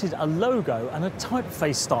 They wanted a logo and a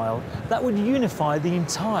typeface style that would unify the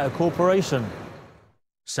entire corporation.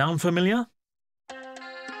 Sound familiar?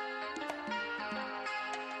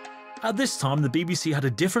 At this time, the BBC had a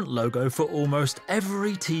different logo for almost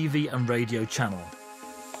every TV and radio channel.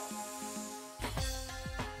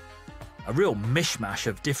 A real mishmash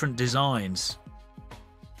of different designs.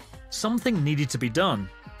 Something needed to be done.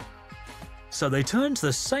 So they turned to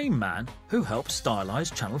the same man who helped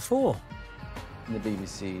stylise Channel 4. The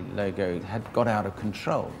BBC logo had got out of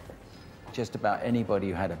control. Just about anybody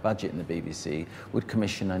who had a budget in the BBC would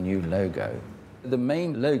commission a new logo. The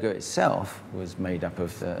main logo itself was made up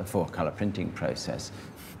of a four-colour printing process,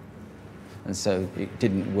 and so it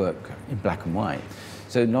didn't work in black and white.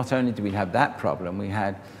 So not only did we have that problem, we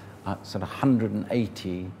had sort of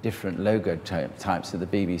 180 different logo types that the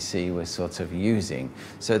BBC was sort of using.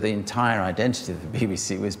 So the entire identity of the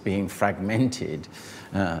BBC was being fragmented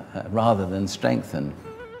rather than strengthened.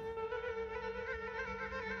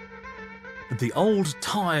 The old,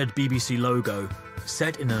 tired BBC logo,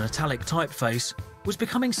 set in an italic typeface, was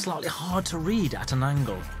becoming slightly hard to read at an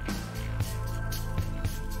angle.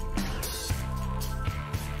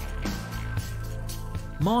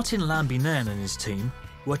 Martin Lambie-Nairn and his team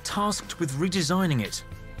were tasked with redesigning it,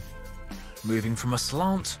 moving from a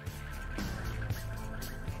slant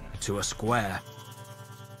to a square.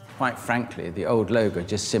 Quite frankly, the old logo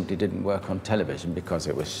just simply didn't work on television because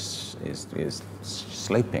it was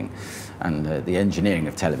sloping, and the engineering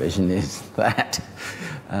of television is that.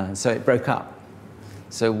 So it broke up.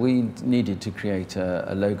 So we needed to create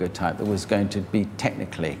a logo type that was going to be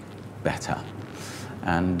technically better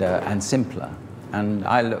and simpler. And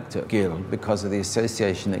I looked at Gill because of the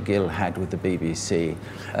association that Gill had with the BBC.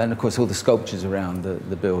 And of course, all the sculptures around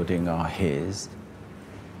the building are his.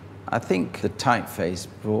 I think the typeface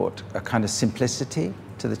brought a kind of simplicity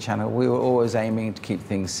to the channel. We were always aiming to keep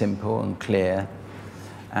things simple and clear.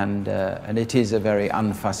 And it is a very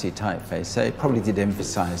unfussy typeface, so it probably did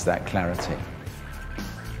emphasize that clarity.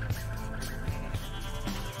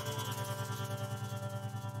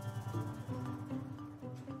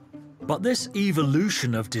 But this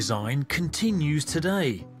evolution of design continues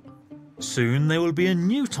today. Soon there will be a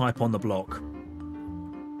new type on the block.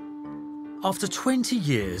 After 20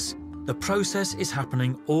 years, the process is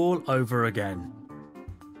happening all over again.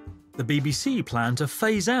 The BBC plan to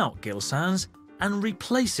phase out Gill Sans and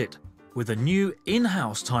replace it with a new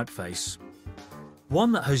in-house typeface.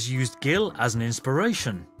 One that has used Gill as an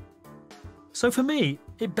inspiration. So for me,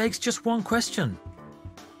 it begs just one question.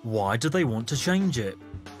 Why do they want to change it?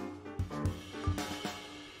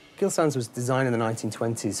 Gill Sans was designed in the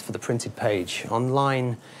 1920s for the printed page.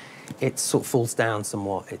 Online, it sort of falls down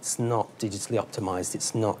somewhat. It's not digitally optimized.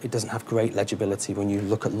 It doesn't have great legibility when you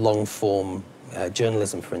look at long-form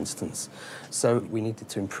journalism, for instance. So we needed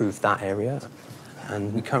to improve that area.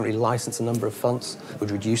 And we currently license a number of fonts.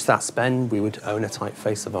 We'd reduce that spend. We would own a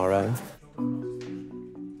typeface of our own.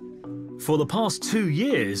 For the past 2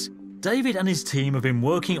 years, David and his team have been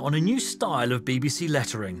working on a new style of BBC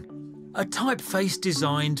lettering. A typeface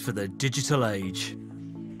designed for the digital age.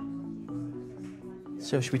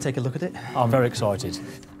 So should we take a look at it? I'm very excited.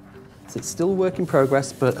 So it's still a work in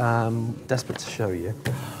progress, but desperate to show you.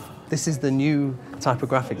 This is the new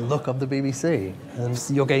typographic look of the BBC, and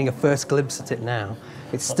you're getting a first glimpse at it now.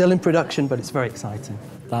 It's still in production, but it's very exciting.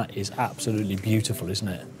 That is absolutely beautiful, isn't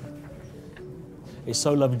it? It's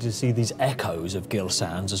so lovely to see these echoes of Gill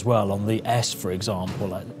Sans as well, on the S, for example,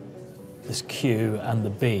 like this Q and the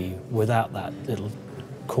B without that little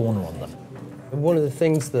corner on them. One of the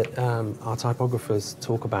things that our typographers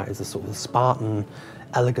talk about is the sort of Spartan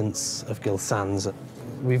elegance of Gill Sans.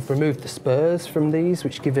 We've removed the spurs from these,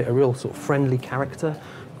 which give it a real sort of friendly character.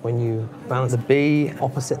 When you balance the B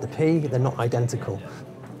opposite the P, they're not identical.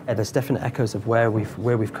 Yeah, there's definite echoes of where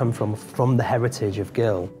we've come from the heritage of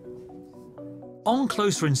Gill. On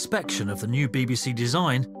closer inspection of the new BBC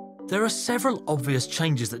design, there are several obvious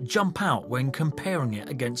changes that jump out when comparing it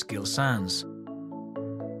against Gill Sans.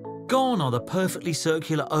 Gone are the perfectly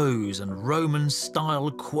circular O's and Roman-style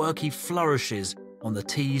quirky flourishes on the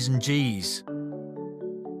T's and G's.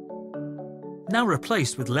 Now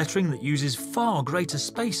replaced with lettering that uses far greater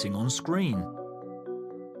spacing on screen.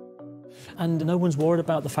 And no one's worried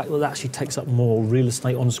about the fact that it actually takes up more real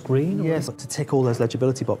estate on screen? Yes, to tick all those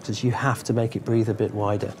legibility boxes, you have to make it breathe a bit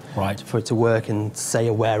wider. Right. For it to work in, say,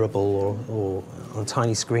 a wearable or on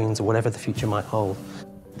tiny screens or whatever the future might hold.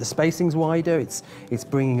 The spacing's wider, it's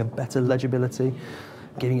bringing a better legibility,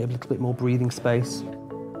 giving it a little bit more breathing space.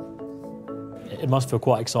 It must feel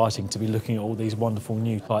quite exciting to be looking at all these wonderful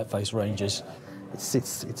new typeface ranges.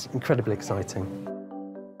 It's incredibly exciting.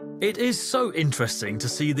 It is so interesting to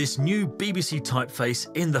see this new BBC typeface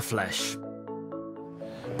in the flesh.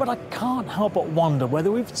 But I can't help but wonder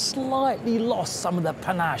whether we've slightly lost some of the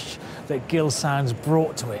panache that Gill Sans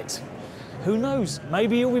brought to it. Who knows,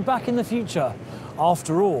 maybe he'll be back in the future.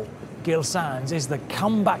 After all, Gill Sans is the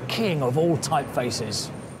comeback king of all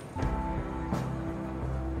typefaces.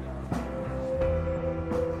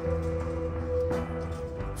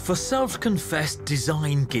 For self-confessed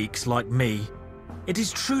design geeks like me, it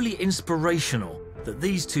is truly inspirational that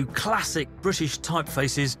these two classic British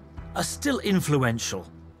typefaces are still influential,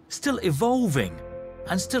 still evolving,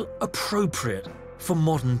 and still appropriate for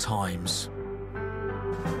modern times.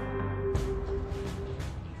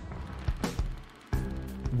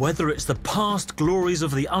 Whether it's the past glories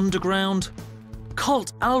of the underground,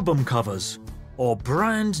 cult album covers, or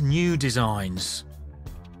brand new designs,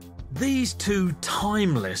 these two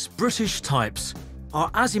timeless British types are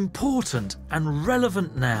as important and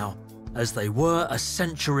relevant now as they were a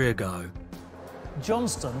century ago.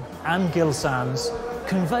 Johnston and Gill Sans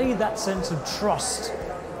convey that sense of trust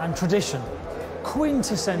and tradition,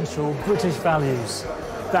 quintessential British values,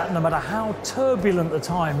 that no matter how turbulent the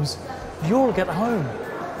times, you'll get home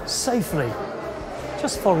safely.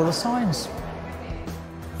 Just follow the signs.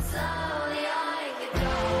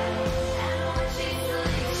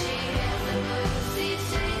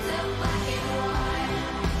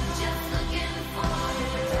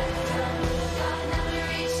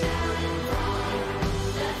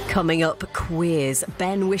 Coming up, Queers.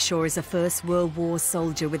 Ben Whishaw is a First World War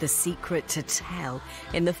soldier with a secret to tell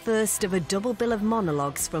in the first of a double bill of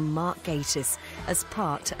monologues from Mark Gatiss as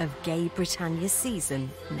part of Gay Britannia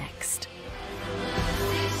season next.